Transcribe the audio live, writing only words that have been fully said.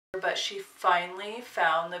but she finally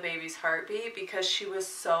found the baby's heartbeat because she was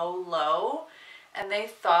so low and they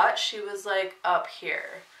thought she was like up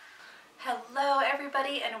here. Hello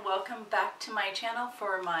everybody and welcome back to my channel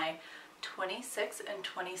for my 26 and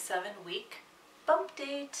 27 week bump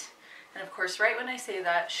date. And of course right when I say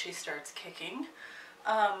that she starts kicking.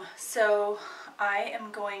 So I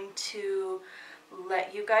am going to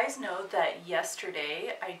let you guys know that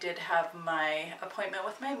yesterday I did have my appointment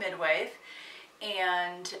with my midwife,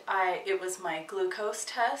 and it was my glucose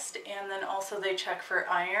test, and then also they check for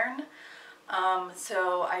iron.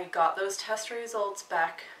 So I got those test results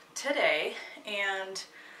back today, and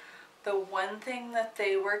the one thing that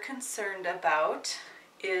they were concerned about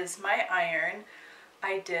is my iron.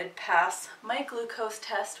 I did pass my glucose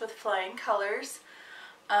test with flying colors.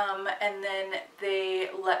 And then they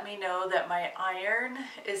let me know that my iron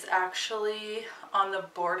is actually on the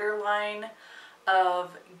borderline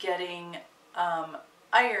of getting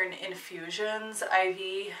iron infusions,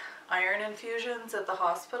 IV iron infusions at the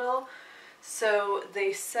hospital. So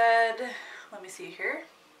they said, let me see here,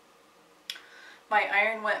 my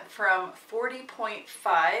iron went from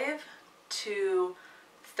 40.5 to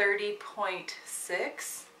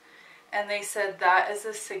 30.6, and they said that is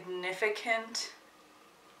a significant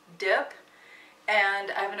dip,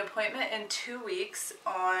 and I have an appointment in 2 weeks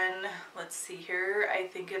on, let's see here, I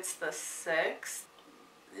think it's the 6th,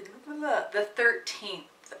 the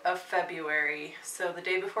 13th of February, so the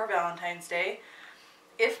day before Valentine's Day.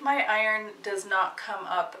 If my iron does not come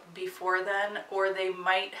up before then, or they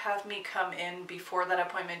might have me come in before that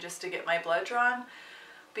appointment just to get my blood drawn,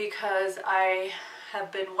 because I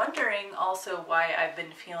have been wondering also why I've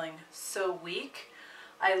been feeling so weak.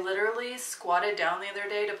 I literally squatted down the other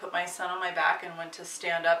day to put my son on my back and went to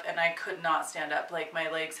stand up, and I could not stand up. Like,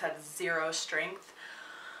 my legs had zero strength.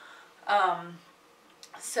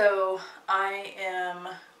 So I am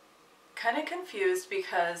kind of confused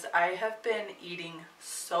because I have been eating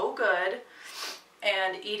so good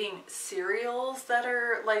and eating cereals that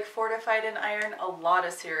are like fortified in iron, a lot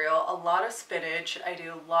of cereal, a lot of spinach. I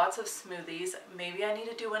do lots of smoothies. Maybe I need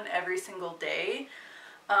to do one every single day.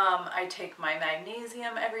 I take my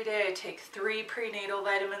magnesium every day. I take 3 prenatal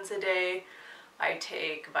vitamins a day. I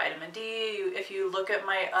take vitamin D. If you look at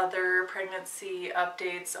my other pregnancy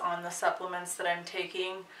updates on the supplements that I'm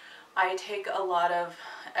taking, I take a lot of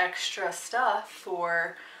extra stuff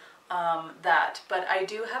for that. But I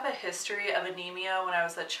do have a history of anemia. When I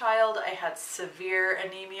was a child, I had severe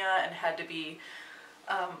anemia and had to be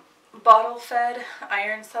bottle fed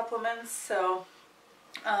iron supplements. So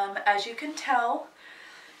as you can tell,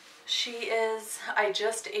 I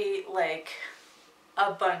just ate like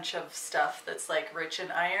a bunch of stuff that's like rich in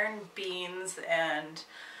iron, beans and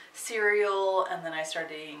cereal, and then I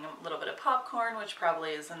started eating a little bit of popcorn, which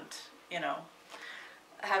probably isn't, you know,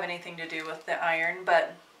 have anything to do with the iron.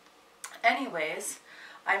 But anyways,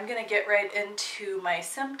 I'm gonna get right into my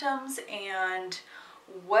symptoms and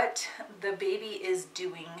what the baby is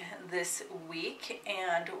doing this week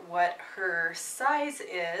and what her size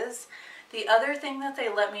is. The other thing that they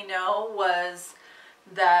let me know was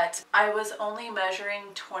that I was only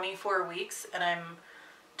measuring 24 weeks and I'm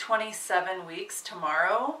 27 weeks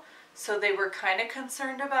tomorrow. So they were kind of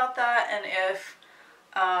concerned about that, and if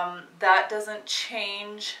that doesn't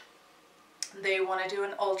change, they want to do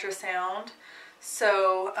an ultrasound.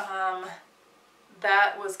 So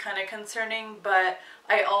that was kind of concerning, but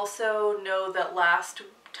I also know that last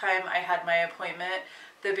time I had my appointment,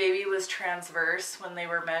 the baby was transverse when they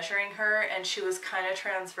were measuring her, and she was kind of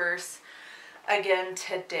transverse again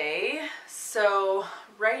today. So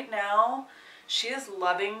right now she is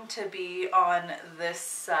loving to be on this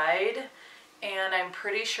side, and I'm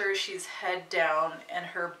pretty sure she's head down, and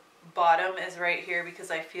her bottom is right here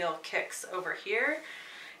because I feel kicks over here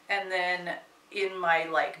and then in my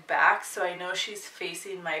like back, so I know she's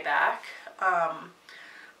facing my back.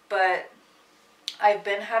 But I've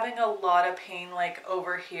been having a lot of pain like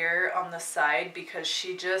over here on the side because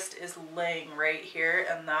she just is laying right here,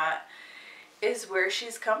 and that is where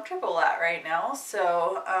she's comfortable at right now.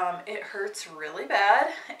 So it hurts really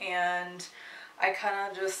bad, and I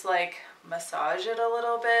kind of just like massage it a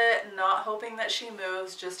little bit, not hoping that she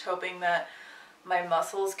moves, just hoping that my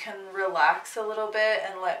muscles can relax a little bit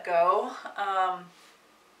and let go.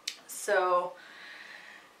 So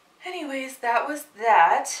anyways, that was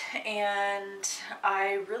that, and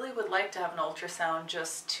I really would like to have an ultrasound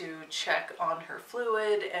just to check on her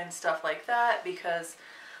fluid and stuff like that, because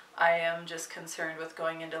I am just concerned with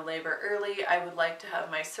going into labor early. I would like to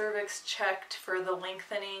have my cervix checked for the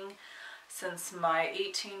lengthening. since my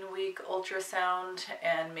 18-week ultrasound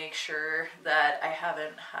and make sure that I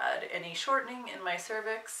haven't had any shortening in my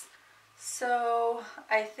cervix. So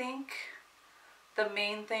I think the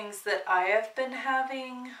main things that I have been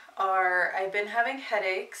having are, I've been having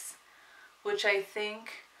headaches, which I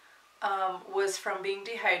think was from being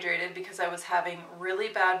dehydrated because I was having really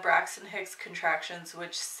bad Braxton Hicks contractions,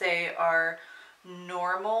 which say are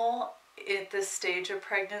normal at this stage of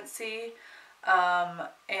pregnancy.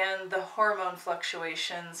 And the hormone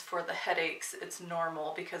fluctuations for the headaches, it's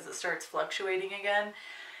normal because it starts fluctuating again.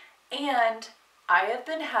 And I have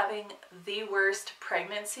been having the worst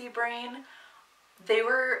pregnancy brain. They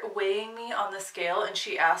were weighing me on the scale and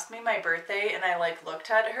she asked me my birthday and I like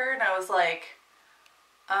looked at her and I was like,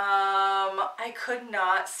 I could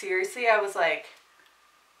not, seriously, I was like,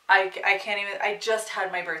 I can't even, I just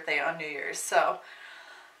had my birthday on New Year's, so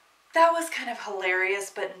that was kind of hilarious,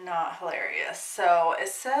 but not hilarious. So it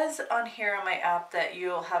says on here on my app that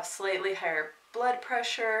you'll have slightly higher blood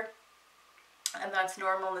pressure, and that's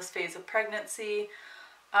normal in this phase of pregnancy.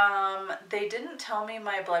 They didn't tell me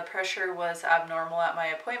my blood pressure was abnormal at my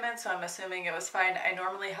appointment, so I'm assuming it was fine. I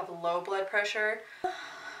normally have low blood pressure.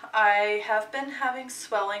 I have been having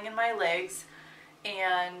swelling in my legs,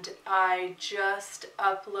 and I just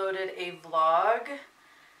uploaded a vlog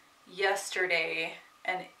yesterday,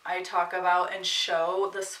 and I talk about and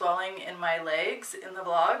show the swelling in my legs in the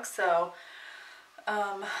vlog. So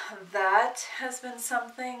that has been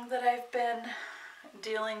something that I've been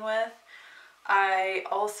dealing with. I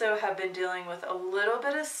also have been dealing with a little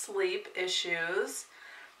bit of sleep issues,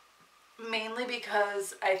 mainly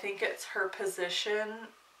because I think it's her position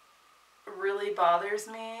really bothers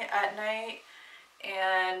me at night.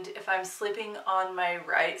 And if I'm sleeping on my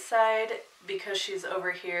right side, because she's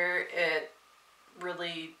over here, it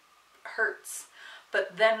really hurts.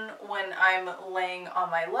 But then when I'm laying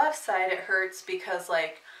on my left side, it hurts because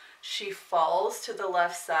like she falls to the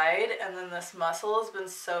left side, and then this muscle has been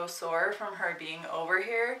so sore from her being over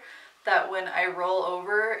here that when I roll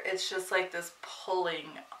over, it's just like this pulling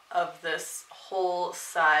of this whole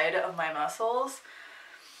side of my muscles.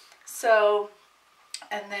 So,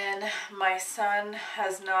 and then my son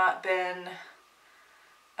has not been,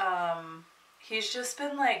 he's just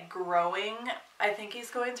been like growing. I think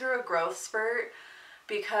he's going through a growth spurt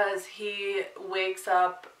because he wakes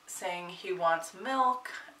up saying he wants milk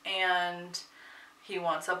and he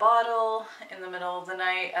wants a bottle in the middle of the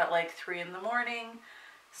night at like 3 in the morning.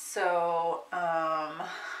 So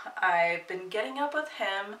I've been getting up with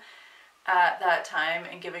him at that time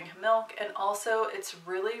and giving him milk. And also it's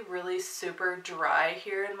really super dry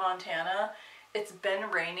here in Montana. It's been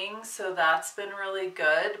raining, so that's been really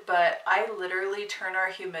good, but I literally turn our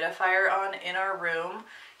humidifier on in our room.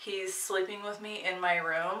 He's sleeping with me in my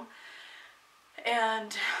room,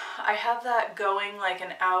 and I have that going like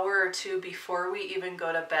an hour or two before we even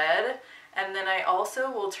go to bed. And then I also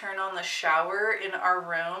will turn on the shower in our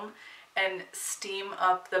room and steam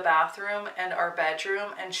up the bathroom and our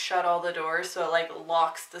bedroom and shut all the doors so it like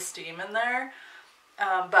locks the steam in there.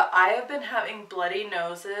 But I have been having bloody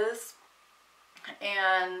noses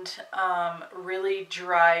and really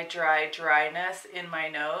dryness in my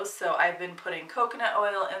nose. So I've been putting coconut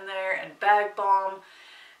oil in there and bag balm,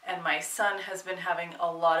 and my son has been having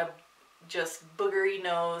a lot of just boogery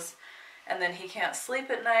nose, and then he can't sleep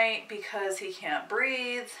at night because he can't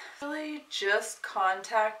breathe. Really just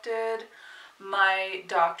contacted my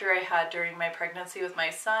doctor I had during my pregnancy with my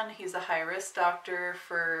son. He's a high-risk doctor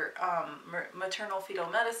for maternal fetal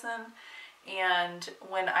medicine. And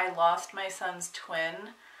when I lost my son's twin,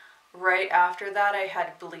 right after that I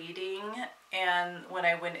had bleeding, and when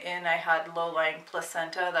I went in I had low-lying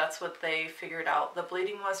placenta. That's what they figured out the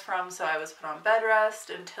bleeding was from, so I was put on bed rest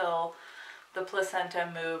until the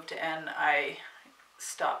placenta moved and I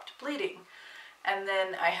stopped bleeding. And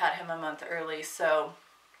then I had him a month early, so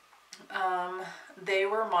they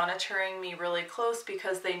were monitoring me really close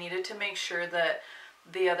because they needed to make sure that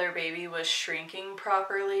the other baby was shrinking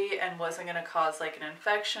properly and wasn't going to cause like an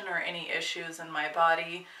infection or any issues in my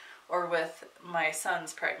body or with my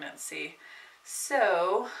son's pregnancy.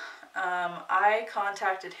 So I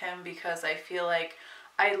contacted him because I feel like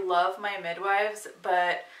I love my midwives,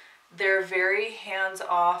 but they're very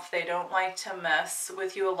hands-off. They don't like to mess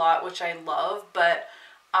with you a lot, which I love, but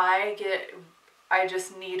I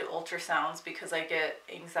just need ultrasounds because I get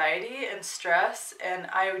anxiety and stress, and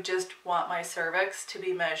I just want my cervix to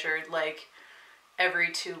be measured like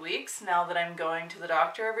every 2 weeks now that I'm going to the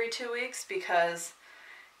doctor every 2 weeks, because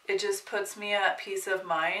it just puts me at peace of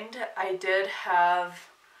mind. I did have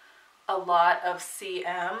a lot of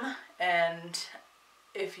CM, and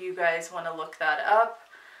if you guys want to look that up,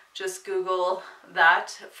 Just Google that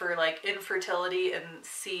for like infertility and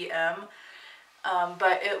CM.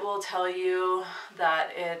 But it will tell you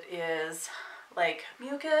that it is like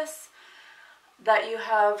mucus that you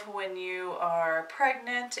have when you are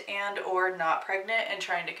pregnant and or not pregnant and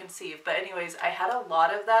trying to conceive. But anyways, I had a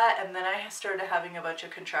lot of that, and then I started having a bunch of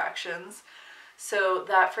contractions. So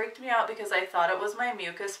that freaked me out because I thought it was my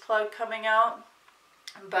mucus plug coming out.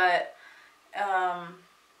 But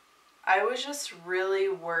I was just really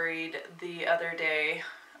worried the other day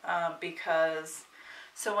because,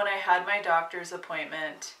 so when I had my doctor's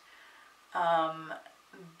appointment,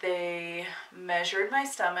 they measured my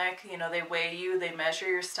stomach. You know, they weigh you, they measure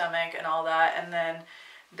your stomach and all that, and then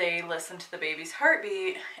they listen to the baby's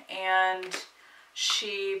heartbeat, and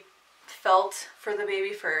she felt for the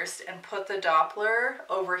baby first and put the Doppler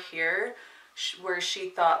over here where she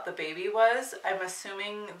thought the baby was. I'm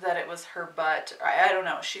assuming that it was her butt. I don't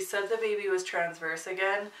know. She said the baby was transverse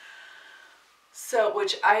again. So,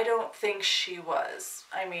 which I don't think she was.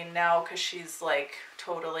 I mean, now because she's like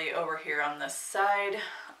totally over here on this side.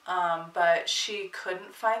 But she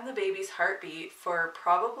couldn't find the baby's heartbeat for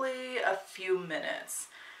probably a few minutes.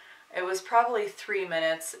 It was probably 3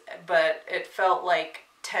 minutes, but it felt like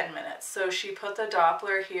 10 minutes. So she put the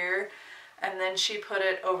Doppler here, and then she put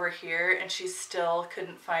it over here, and she still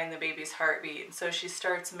couldn't find the baby's heartbeat. So she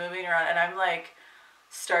starts moving around, and I'm like,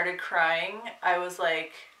 started crying. I was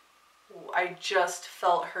like, I just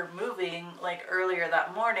felt her moving like earlier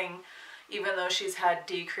that morning, even though she's had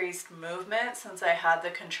decreased movement since I had the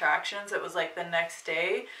contractions. It was like the next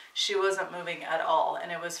day she wasn't moving at all,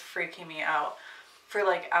 and it was freaking me out for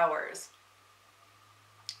like hours.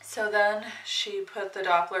 So then she put the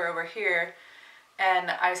Doppler over here,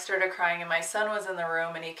 and I started crying, and my son was in the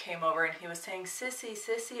room, and he came over and he was saying, "Sissy,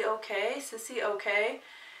 Sissy, okay? Sissy, okay?"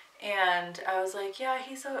 And I was like, "Yeah,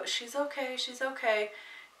 she's okay, she's okay."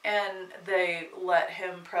 And they let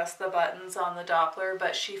him press the buttons on the Doppler,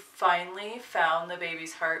 but she finally found the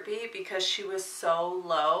baby's heartbeat because she was so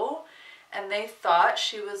low, and they thought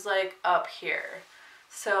she was like up here.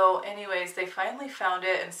 So anyways, they finally found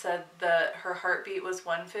it and said that her heartbeat was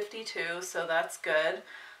 152, so that's good.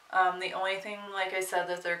 The only thing, like I said,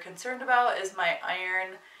 that they're concerned about is my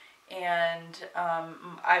iron, and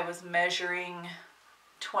I was measuring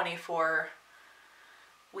 24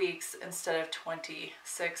 weeks instead of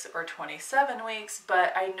 26 or 27 weeks,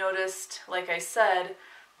 but I noticed, like I said,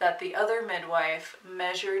 that the other midwife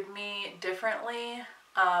measured me differently.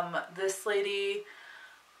 This lady,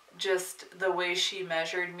 just the way she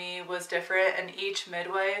measured me was different, and each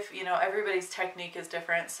midwife, you know, everybody's technique is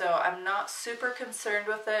different, so I'm not super concerned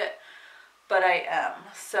with it, but I am.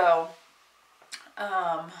 So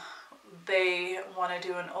they want to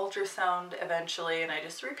do an ultrasound eventually, and I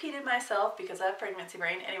just repeated myself because I have pregnancy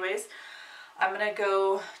brain. Anyways, I'm going to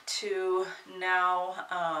go to now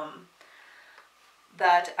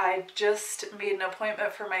that I just made an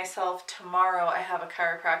appointment for myself tomorrow. I have a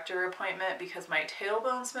chiropractor appointment because my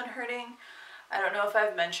tailbone's been hurting. I don't know if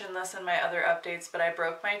I've mentioned this in my other updates, but I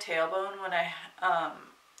broke my tailbone when I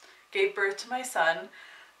gave birth to my son.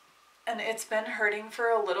 And it's been hurting for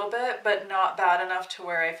a little bit, but not bad enough to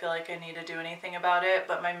where I feel like I need to do anything about it.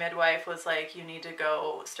 But my midwife was like, you need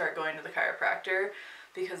to start going to the chiropractor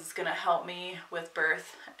because it's going to help me with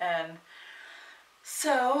birth. And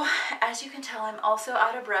so, as you can tell, I'm also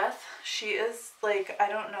out of breath. She is like, I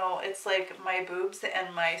don't know, it's like my boobs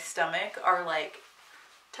and my stomach are like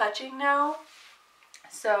touching now.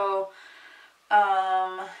 So,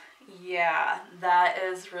 yeah, that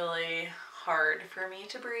is really hard for me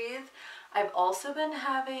to breathe. I've also been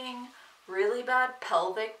having really bad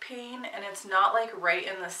pelvic pain, and it's not like right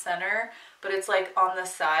in the center, but it's like on the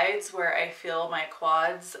sides where I feel my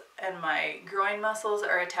quads and my groin muscles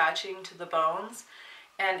are attaching to the bones,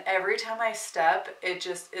 and every time I step it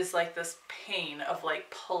just is like this pain of like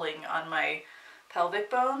pulling on my pelvic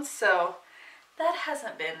bones. So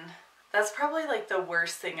that's probably like the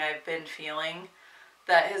worst thing I've been feeling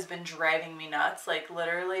that has been driving me nuts. Like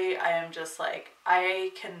literally I am just like,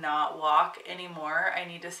 I cannot walk anymore. I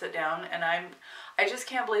need to sit down, and I just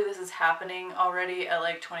can't believe this is happening already at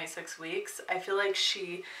like 26 weeks. I feel like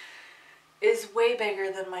she is way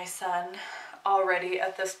bigger than my son already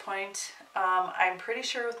at this point. I'm pretty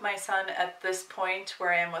sure with my son at this point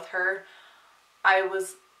where I am with her, I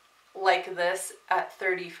was like this at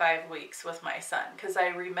 35 weeks with my son, because I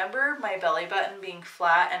remember my belly button being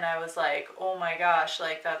flat and I was like, oh my gosh,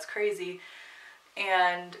 like that's crazy.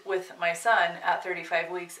 And with my son at 35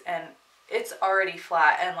 weeks, and it's already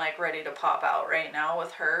flat and like ready to pop out right now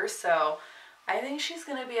with her. So I think she's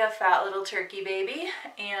gonna be a fat little turkey baby,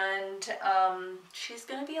 and she's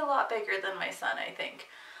gonna be a lot bigger than my son, I think.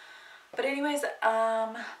 But anyways,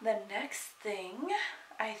 the next thing,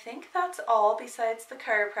 I think that's all besides the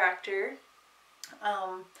chiropractor.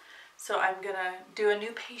 So I'm gonna do a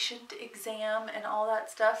new patient exam and all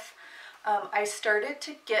that stuff. I started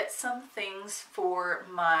to get some things for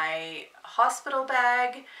my hospital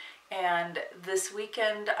bag, and this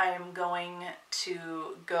weekend I am going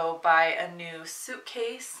to go buy a new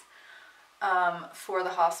suitcase for the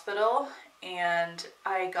hospital, and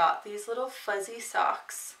I got these little fuzzy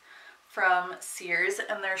socks from Sears,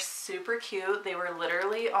 and they're super cute. They were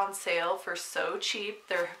literally on sale for so cheap.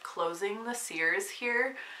 They're closing the Sears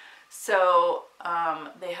here, so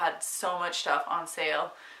they had so much stuff on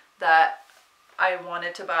sale that I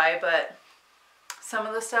wanted to buy, but some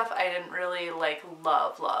of the stuff I didn't really like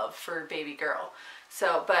love for baby girl.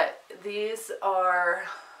 So, but these are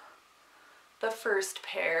the first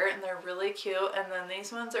pair, and they're really cute. And then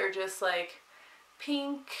these ones are just like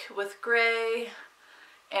pink with gray.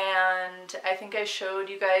 And I think I showed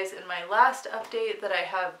you guys in my last update that I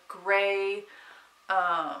have gray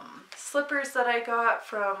slippers that I got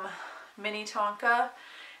from Mini Tonka.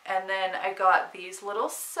 And then I got these little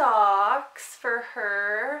socks for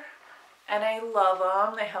her, and I love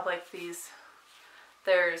them. They have like these,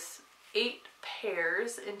 there's 8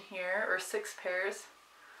 pairs in here, or 6 pairs.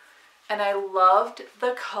 And I loved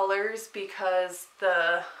the colors because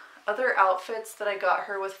the other outfits that I got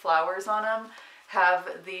her with flowers on them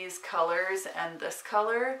have these colors and this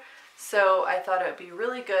color. So I thought it would be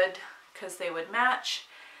really good because they would match.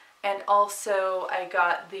 And also I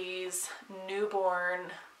got these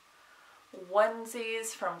newborn onesies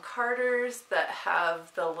from Carter's that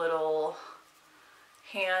have the little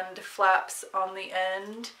hand flaps on the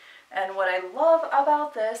end. And what I love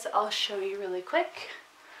about this, I'll show you really quick,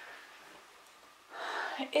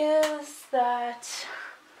 is that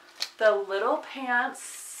the little pants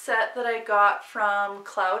set that I got from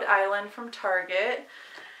Cloud Island from Target,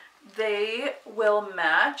 they will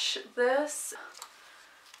match this.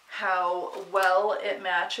 How well it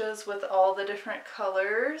matches with all the different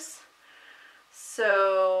colors.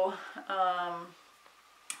 So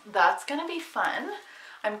that's gonna be fun.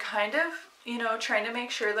 I'm kind of, you know, trying to make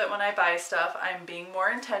sure that when I buy stuff, I'm being more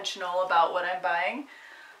intentional about what I'm buying,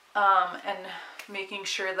 and making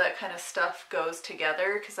sure that kind of stuff goes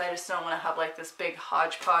together, because I just don't want to have like this big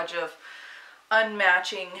hodgepodge of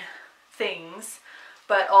unmatching things.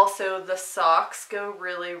 But also the socks go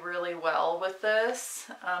really well with this.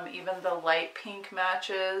 Even the light pink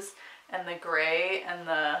matches, and the gray and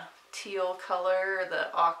the teal color,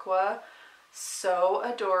 the aqua, so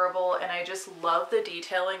adorable. And I just love the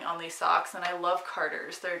detailing on these socks, and I love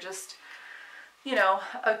Carter's. They're just, you know,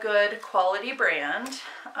 a good quality brand.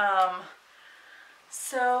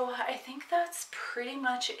 So I think that's pretty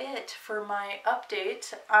much it for my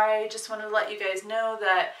update. I just wanted to let you guys know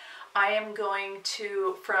that I am going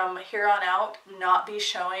to, from here on out, not be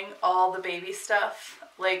showing all the baby stuff,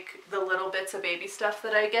 like the little bits of baby stuff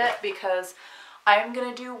that I get, because I'm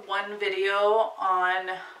going to do one video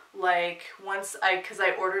on, like, because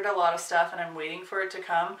I ordered a lot of stuff and I'm waiting for it to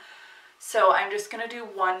come. So I'm just going to do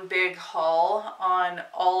one big haul on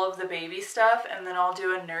all of the baby stuff, and then I'll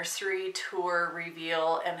do a nursery tour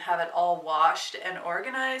reveal and have it all washed and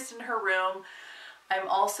organized in her room. I'm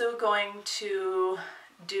also going to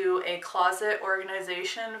do a closet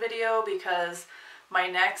organization video, because my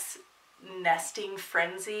next nesting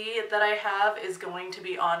frenzy that I have is going to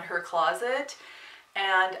be on her closet.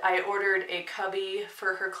 And I ordered a cubby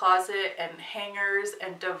for her closet, and hangers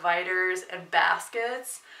and dividers and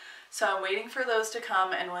baskets. So I'm waiting for those to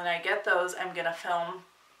come, and when I get those, I'm gonna film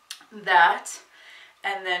that,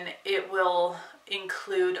 and then it will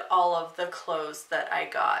include all of the clothes that I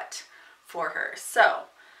got for her. So,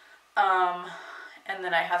 and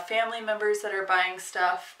then I have family members that are buying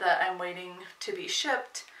stuff that I'm waiting to be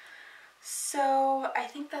shipped. So I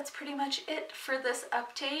think that's pretty much it for this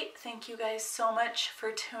update. Thank you guys so much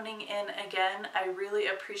for tuning in again. I really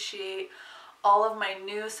appreciate all of my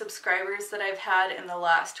new subscribers that I've had in the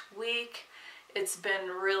last week. It's been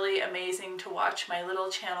really amazing to watch my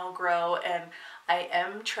little channel grow, and I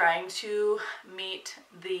am trying to meet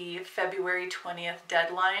the February 20th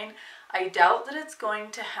deadline. I doubt that it's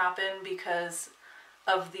going to happen because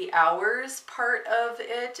of the hours part of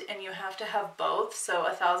it, and you have to have both, so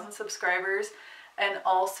 1,000 subscribers and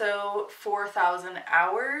also 4,000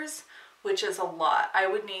 hours, which is a lot. I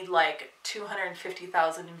would need like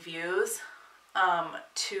 250,000 views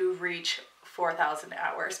to reach 4,000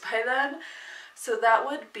 hours by then. So that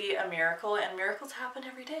would be a miracle, and miracles happen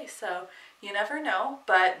every day, so you never know,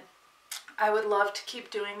 but I would love to keep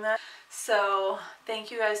doing that. So thank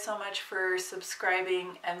you guys so much for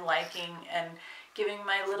subscribing and liking and giving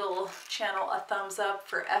my little channel a thumbs up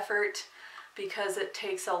for effort, because it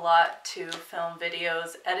takes a lot to film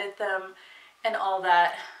videos, edit them, and all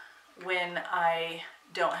that when I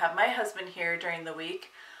don't have my husband here during the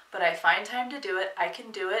week. But I find time to do it. I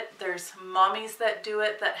can do it. There's mommies that do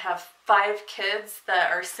it that have 5 kids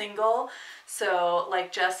that are single. So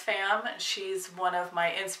like Jess Fam, she's one of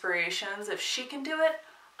my inspirations. If she can do it,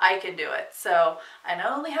 I can do it. So I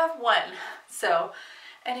not only have one. So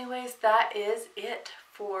anyways, that is it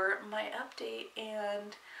for my update,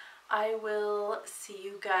 and I will see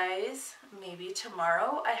you guys maybe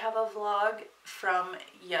tomorrow. I have a vlog from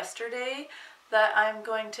yesterday that I'm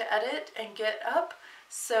going to edit and get up.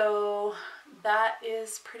 So that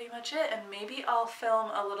is pretty much it, and maybe I'll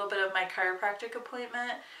film a little bit of my chiropractic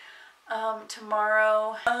appointment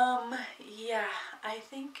tomorrow. Yeah, I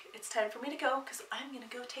think it's time for me to go because I'm gonna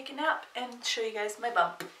go take a nap and show you guys my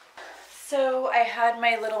bump. So I had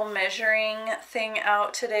my little measuring thing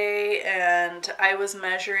out today, and I was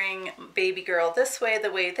measuring baby girl this way,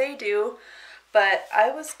 the way they do, but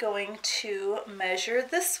I was going to measure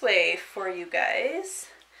this way for you guys.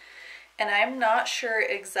 And I'm not sure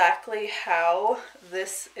exactly how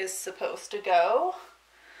this is supposed to go,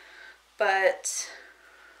 but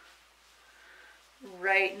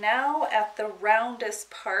right now at the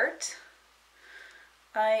roundest part,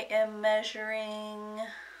 I am measuring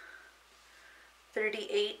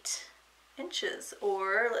 38 inches,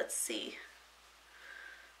 or let's see,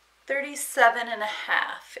 37.5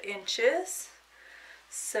 inches.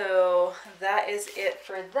 So that is it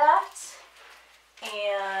for that.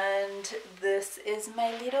 And this is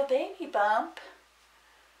my little baby bump.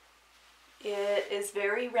 It is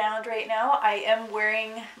very round right now. I am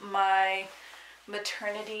wearing my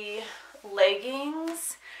maternity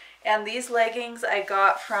leggings, and these leggings I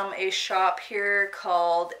got from a shop here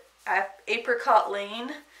called Apricot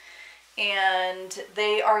Lane, and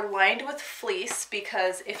they are lined with fleece,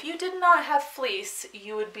 because if you did not have fleece,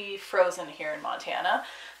 you would be frozen here in Montana.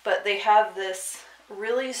 But they have this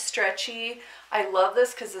really stretchy, I love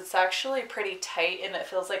this because it's actually pretty tight and it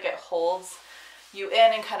feels like it holds you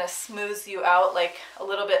in and kind of smooths you out, like a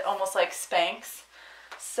little bit almost like Spanx.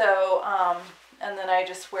 So and then I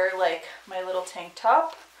just wear like my little tank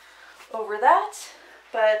top over that,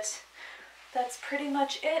 but that's pretty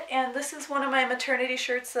much it. And this is one of my maternity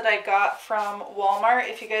shirts that I got from Walmart.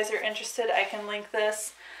 If you guys are interested, I can link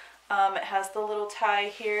this. It has the little tie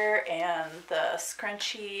here and the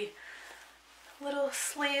scrunchy little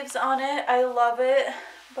sleeves on it. I love it,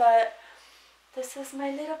 but this is my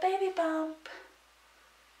little baby bump.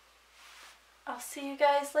 I'll see you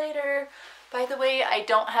guys later. By the way, I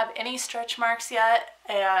don't have any stretch marks yet,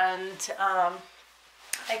 and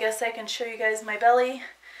I guess I can show you guys my belly,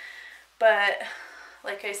 but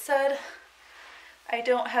like I said, I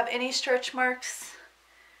don't have any stretch marks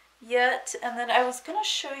yet. And then I was gonna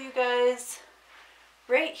show you guys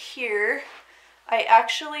right here, I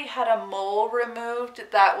actually had a mole removed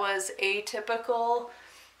that was atypical,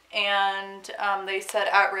 and they said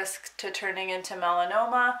at risk to turning into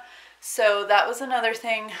melanoma. So that was another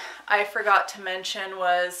thing I forgot to mention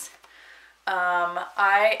was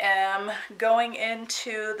I am going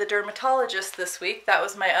into the dermatologist this week. That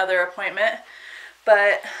was my other appointment.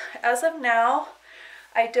 But as of now,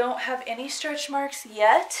 I don't have any stretch marks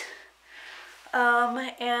yet.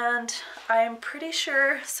 And I'm pretty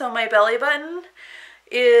sure, so my belly button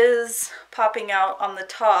is popping out on the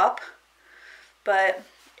top, but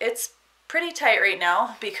it's pretty tight right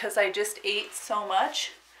now because I just ate so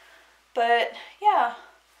much. But yeah,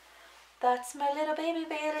 that's my little baby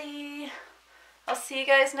belly. I'll see you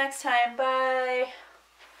guys next time. Bye.